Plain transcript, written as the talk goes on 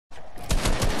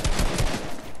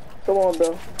Come on,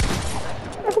 bro.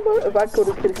 If I go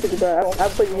to Kitty Kitty back, I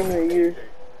played the game in a year.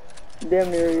 Damn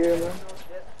near a year, man.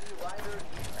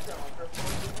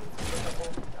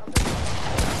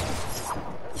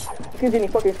 Continue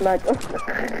fucking smack. I'm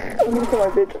gonna kill my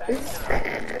bitch.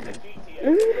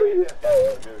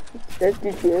 That's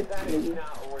GTS, nigga.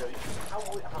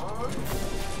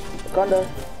 Wakanda.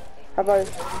 High five.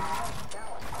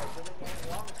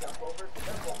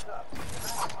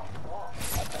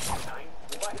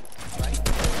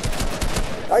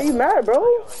 Are you mad,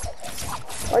 bro?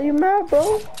 Are you mad,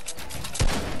 bro?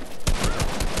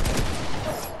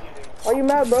 Are you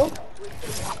mad, bro?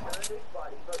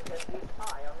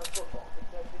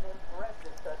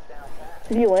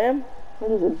 CD Lamb? This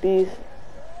is a beast.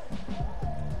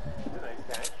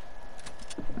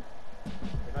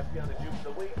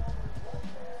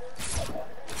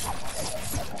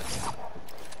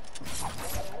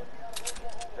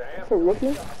 That's a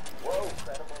rookie?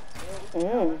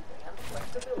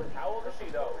 How old is she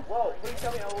though? Whoa, please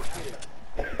tell me how old she is.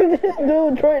 This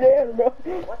dude, Troy Dan, bro.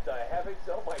 What the heavens?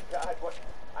 Oh my god, what?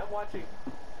 I'm watching, I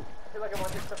feel like I'm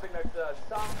watching something that's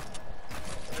soft,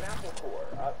 an apple core.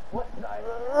 What the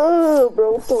hell? Oh,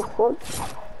 bro, what the fuck?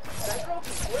 That girl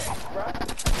can switch, bro.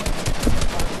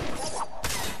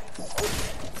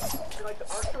 She likes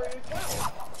archery as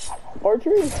well.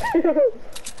 Archery?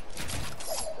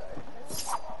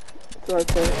 That's what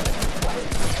I said.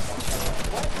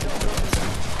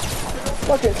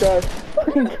 Fucking trash.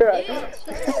 Fucking trash.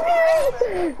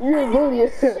 You're a bully.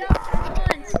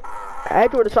 I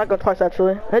hit you with a shotgun twice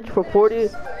actually. I hit you for 40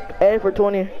 and for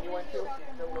 20. I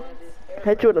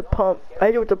hit you with a pump. I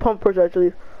hit you with the pump first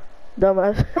actually.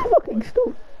 Dumbass. Fucking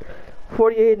stupid.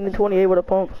 48 and then 28 with a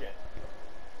pump.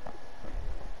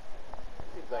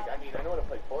 Seems like, I mean, I know how to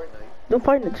play Fortnite. Don't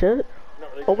fight in the chat.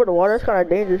 Over the water, that's kinda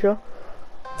dangerous, yo.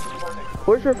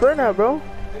 Where's your friend at, bro?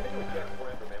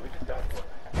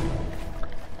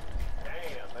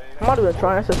 I'm not even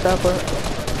trying to stand for it.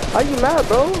 Are you mad,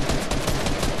 bro?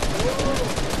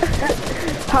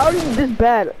 How are you this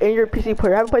bad in your PC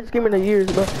player? I haven't played this game in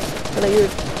years, bro. In a year.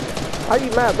 How are you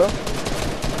mad, bro?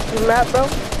 You mad, bro?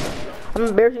 I'm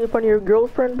embarrassing in front of your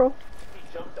girlfriend, bro.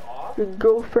 Your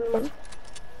girlfriend, man.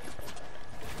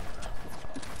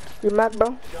 You mad,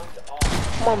 bro?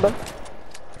 Come on, bro.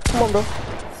 Come on, bro.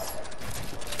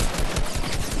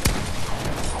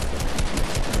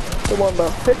 Come on, bro.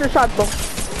 Hit your shot, bro.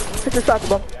 Hit your shot,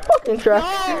 bro. Fucking trash.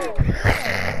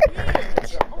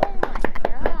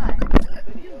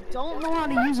 Don't know how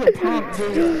to use a pump,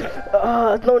 dude.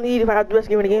 It's no need if I have the best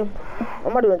game in the game.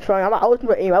 I'm not even trying. I was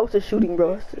doing aim. I was just shooting,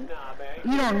 bro.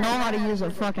 You don't know how to use a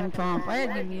fucking pump. I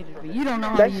had you muted, but you don't know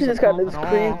how That to use shit a is kind pump of at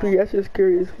all. creepy. That shit is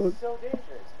scary as fuck.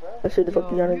 That shit is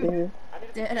fucking young thing.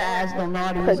 Dead ass don't know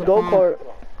how to use Like a go-kart.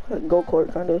 pump. Like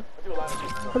go-kart, kind of.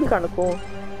 That'd be kind of cool.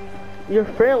 Your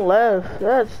friend left.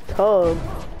 That's tough.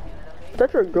 Is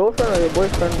that your girlfriend or your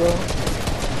boyfriend, bro?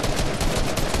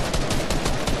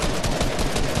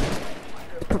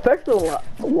 Professional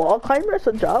wall climber? That's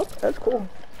a job? That's cool.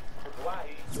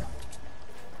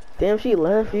 Damn, she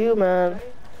left you, man.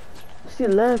 She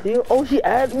left you. Oh, she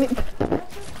added me.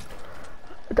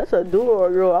 That's a dude or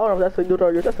a girl. I don't know if that's a dude or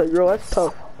a girl. That's a girl. That's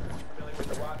tough.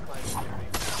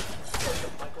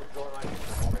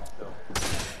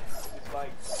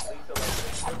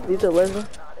 Lisa Leslie.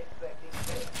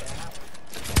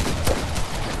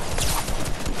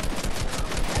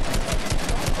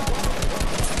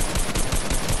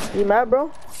 You mad, bro?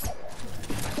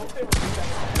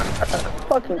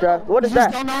 Fucking drive. What is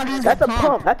that? That's a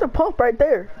pump. That's a pump right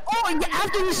there. Oh, and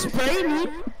after you sprayed me.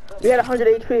 We had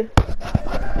 100 HP.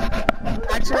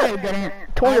 Actually, I didn't.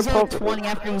 200 I pump. 20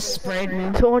 after you sprayed me.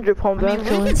 200 pump. I mean, we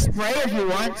can spray if you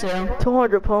want to.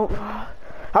 200 pump.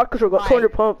 How could you go? 200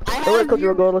 pump. I It would have cost you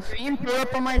your regardless. screen pulled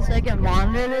up on my second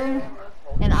monitor,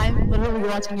 and I'm literally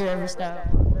watching your every step.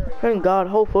 Thank God,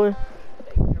 hopefully.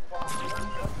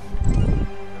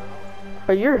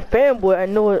 Oh, you're a fanboy, I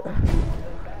know it.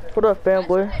 What up,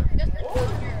 fanboy?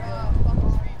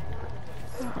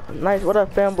 Nice, what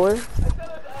up, fanboy?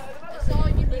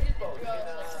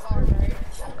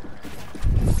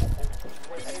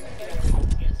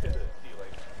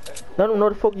 I don't know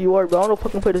the fuck you are, bro. I don't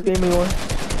fucking play this game anymore.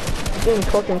 This game is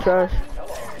fucking trash.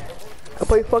 I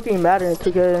play fucking Madden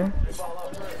 2K.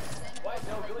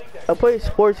 I play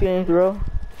sports games, bro.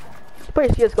 I play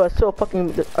CSGO, it's still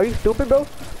fucking... Are you stupid, bro?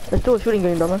 It's still a shooting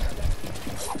game, dumbass.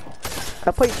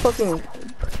 I play fucking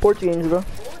sports games, bro.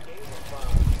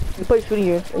 You play shooting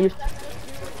games. And you...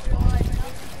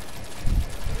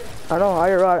 I know,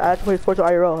 IRL. I have to play sports with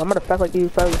IRL. I'm not a fat like you,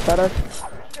 fat ass.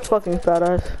 Fucking fat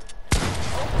ass.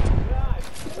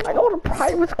 I go to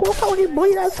private school. How would you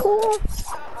bleed at school?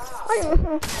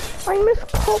 I miss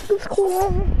public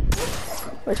school.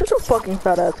 Like, shut your fucking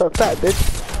fat ass up, fat bitch.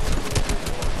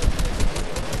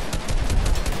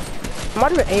 I'm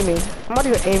not even aiming. I'm not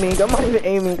even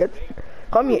aiming.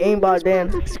 Call me aimbot,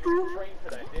 Dan.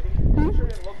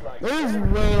 There's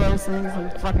way worse things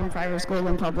in fucking private school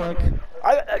than public.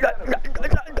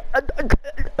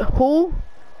 Who?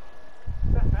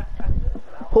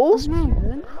 Who? What's me,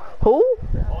 man? Who?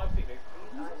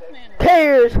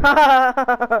 Cares.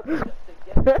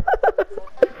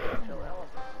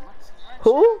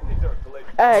 Who?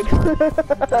 Eggs.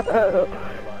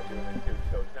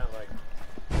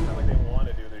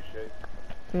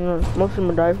 Yeah, most of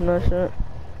them die from that shit.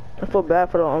 I feel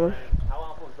bad for the Amish.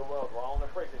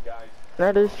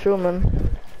 That is true, man.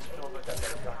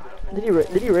 Did he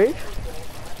rage?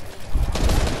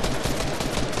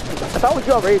 If I was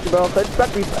you, I'll rage, bro. Cause it's about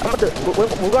to be,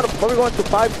 we're going to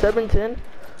 5, 7, 10.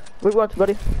 We're going to,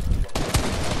 buddy.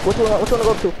 Which one to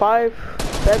go to? 5,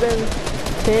 7,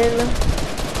 10.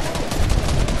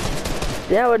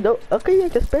 Yeah, we're dope. Okay, yeah,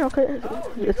 just spam. Okay,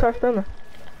 just start spamming.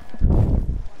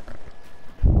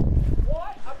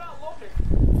 What? I'm not looking.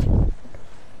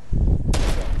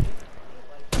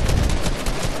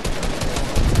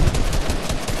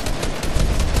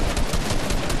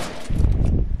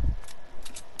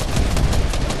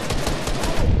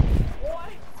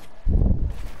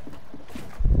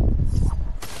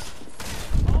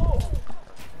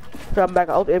 So I'm back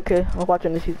out AFK. I'm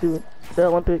watching this YouTube, the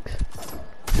Olympics.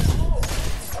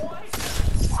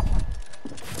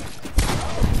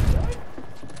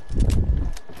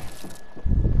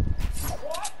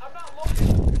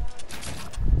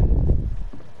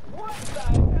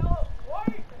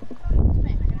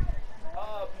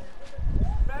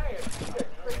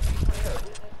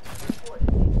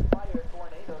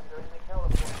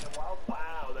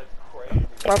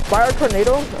 A fire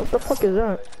tornado? What the fuck is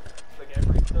that?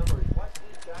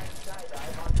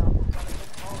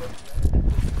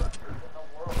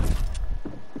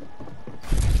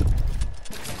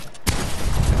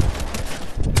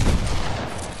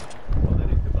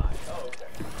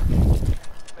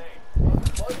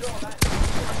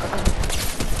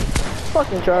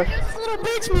 Fucking trash. This little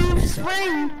bitch moved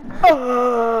spring.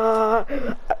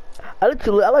 I let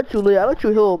you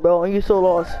heal, bro, and you still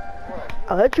lost.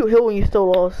 I let you heal when you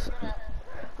still lost.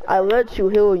 I let you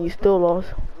heal when you still lost.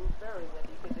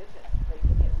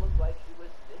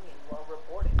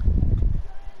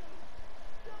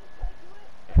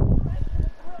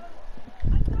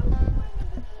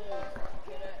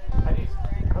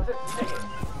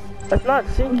 That's not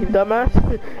sinking, dumbass.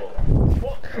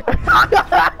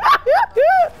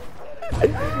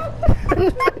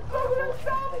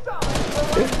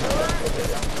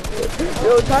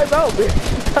 Yo, time out,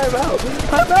 bitch. Time out.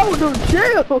 Time out, dude.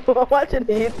 Chill. I'm watching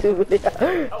the YouTube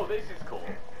video. Oh, this is cool.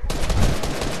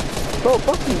 Bro,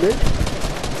 fuck you, bitch.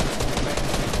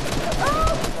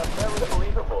 That was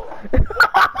unbelievable.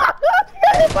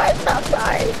 If I stop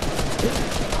dying.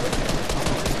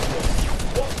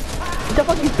 What the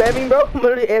fuck you spamming, bro? I'm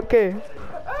literally AFK.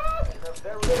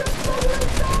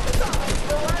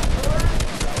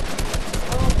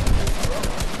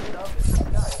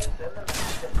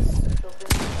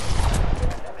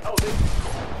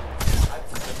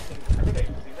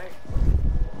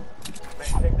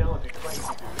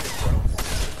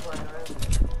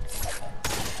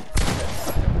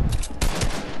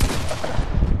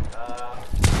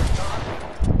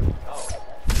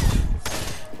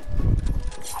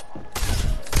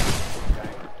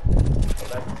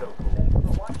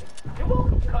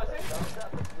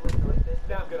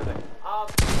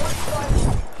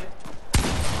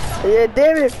 Yeah,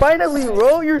 damn it, finally,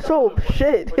 bro, you're so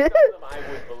shit. I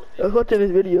was watching this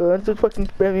video, I'm so fucking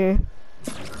spamming.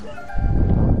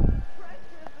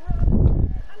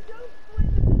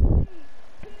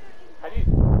 How's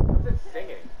it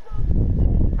singing?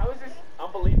 How is this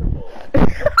unbelievable?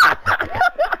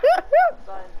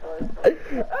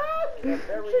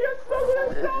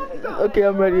 Okay,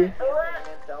 I'm ready.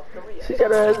 She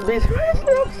got her ass beat.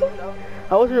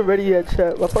 I wasn't ready yet,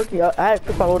 chat. My fucking, I had to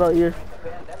put my load out here.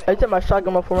 I took my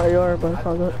shotgun up for my AR, but it's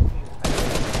all good.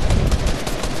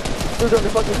 Dude, don't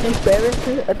fucking keep spamming.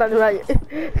 I thought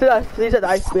he said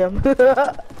I spam.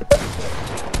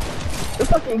 The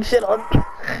fucking shit on.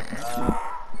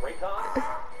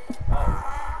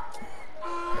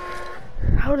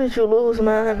 How did you lose,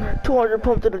 man? 200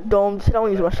 pump to the dome. I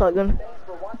don't use my shotgun.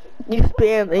 You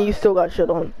spammed and you still got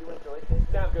shit on.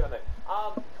 Sounds good on that.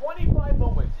 25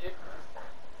 moments.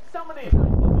 Some of these I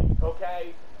believe,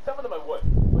 okay? Some of them I would,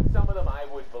 but some of them I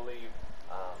would believe.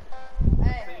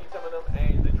 Seeing some of them,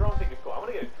 and the drone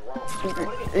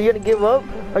Are you gonna give up?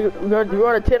 Are you're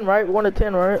on a 10, right? We're on a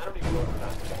 10, right? Guys,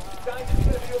 if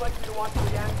you're gonna feel like you want to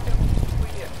react to,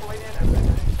 tweet it,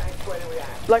 thanks for any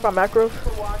reaction. Like my macros?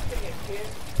 For watching and kids,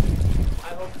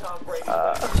 I hope Tom Brady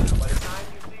by the time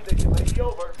you see that it might be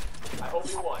over, I hope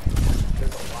he won.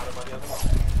 There's a lot of money on the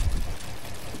line.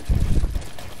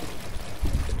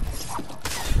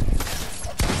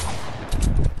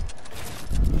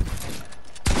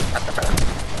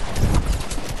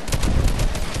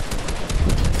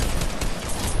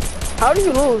 How did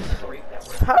you lose?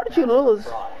 How did you lose?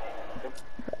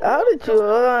 How did you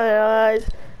lose?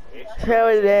 Tell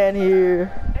it in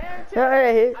here.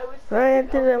 Alright, right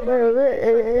into the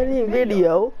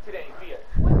video.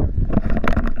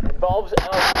 Involves a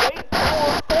great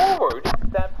forward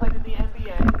that played in the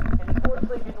NBA and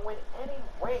unfortunately didn't win any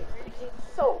rings. He became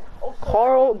so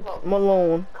Karl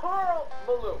Malone. Karl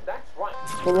Malone, that's right.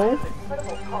 Malone?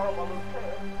 Incredible Karl Malone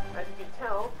player, as you can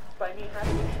tell by me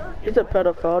having a shirt. He's a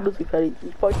pedophile. Does he petty? He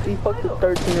fucked a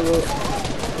 13-year-old.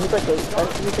 He's like he's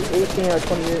like 18 or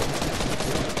 28.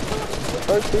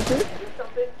 Or teacher? Do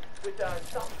something with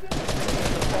something.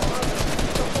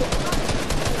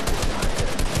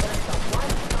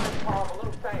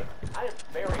 I am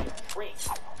very intrigued.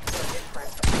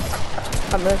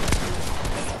 I missed.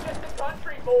 He's just a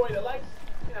country boy that likes,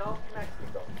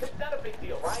 Mexico. It's not a big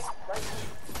deal, right? Right?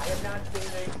 I have not seen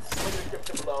a leadership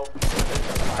to blow.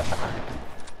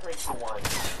 3, 2, 1.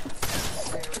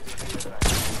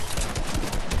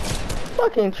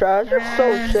 Fucking trash. You're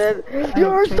so shit.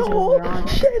 You're so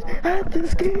shit at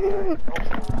this game.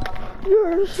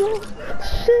 You're so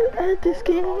shit at this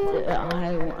game. Yeah,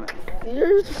 I want.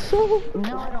 You're so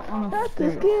No, I don't want to at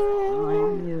this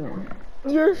game. you.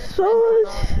 You're so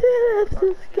shit at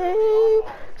this game.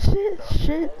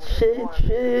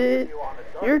 Shit.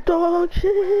 You're dog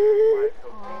shit.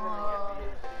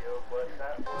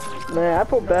 Man, I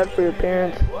feel bad for your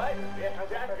parents.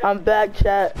 I'm back,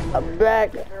 chat. I'm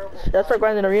back. Should I start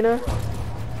grinding arena?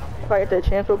 If I get that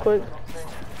chance real quick.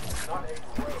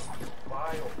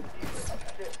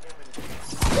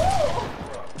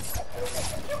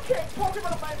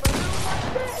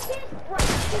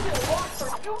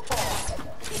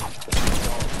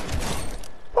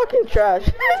 Fucking trash.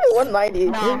 190.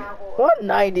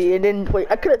 190 and then wait,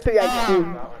 I could have pickaxed you.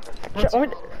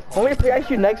 Want me to pickaxe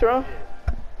you next round?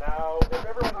 Now, if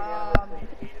everyone unanimously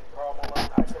hated Karl Malone,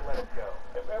 I can let it go.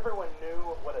 If everyone knew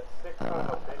what a sick son of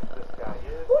a bitch this guy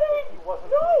is, he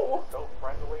wasn't so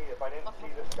friendly, if I didn't see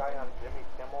this guy on Jimmy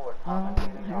Kimmel or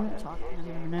commentating on NBA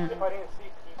games, if I didn't see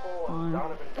people on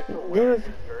Donovan Mitchell wearing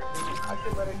his jersey, I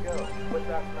could let it go. But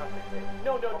that's not the case.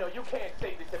 No, you can't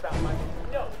say this about Michael.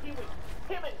 No,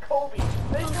 him and Kobe,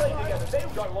 they played together. They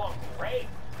got along great.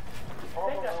 Karl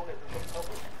Malone is in the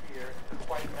public sphere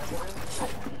despite evidence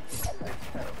that he is a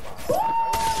pedophile.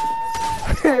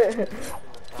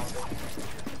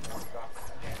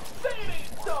 Say it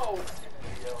ain't so!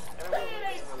 Say it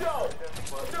ain't so!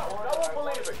 No, I won't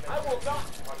believe it. I will not.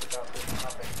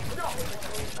 No.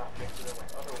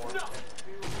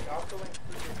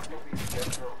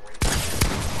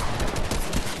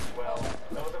 Well,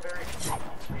 that was a very case,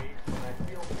 and I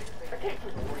feel the case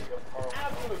was worthy of Karl.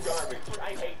 Absolute garbage. I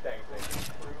hate that thing.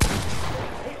 I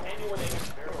hate anyone that is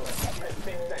virulent. That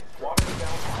makes sense. Watering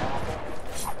down the problem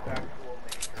is actual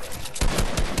nature.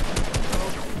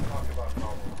 Talk about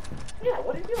Karl. Yeah,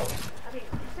 what did you do? I mean,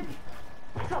 you said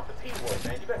you dropped the P-word,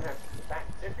 man. You better have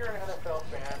facts. If you're an NFL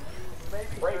fan, you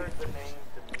maybe heard the name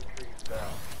Demetrius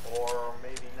Bell. Or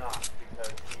maybe not,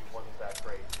 because he wasn't that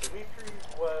great. Demetrius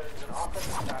was an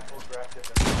offensive tackle drafted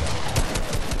in the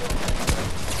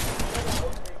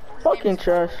Fucking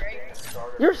trash.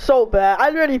 You're so bad. I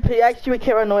literally pickaxed you and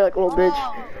can't run away like a little bitch.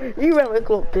 You ran like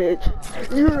a little bitch.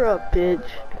 You're a bitch.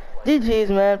 GG's,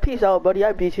 man. Peace out, buddy.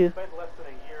 I beat you.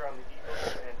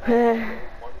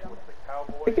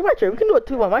 Invite your, we can do a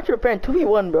 2-1. Invite your friend.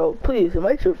 2v1, bro. Please,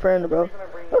 invite your friend, bro.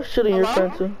 I'm shooting your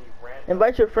friend, too.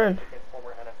 Invite your friend.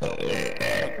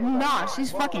 Nah,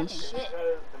 she's fucking shit.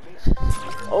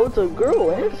 Oh, it's a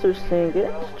girl. Interesting.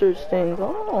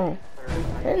 Oh.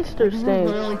 Interesting.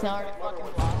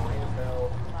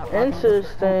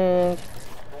 Interesting.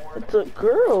 It's a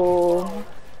girl.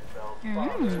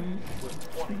 And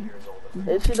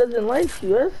she doesn't like you.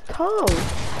 That's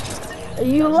tough.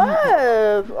 And you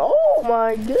laugh. Oh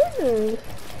my goodness.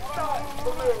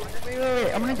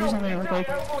 Wait, I'm gonna do something real quick.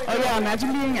 Oh yeah,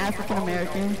 imagine being African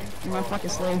American. You're a fucking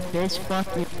slave, bitch. Fuck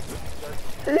you.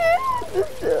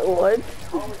 What?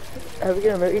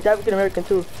 African American? He's African American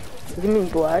too. Does he mean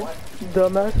black?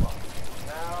 Dumbass.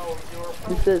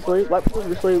 He said slave. White people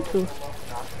were slaves too.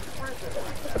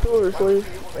 White people were slaves.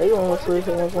 Everyone was slaves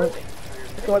at one point.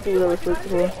 This might be really sweet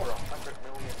before. $100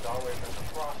 million in the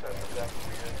process of that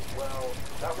career. Well,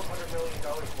 that $100 million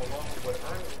Malone would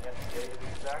earn in the NBA is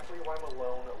exactly why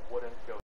Malone wouldn't go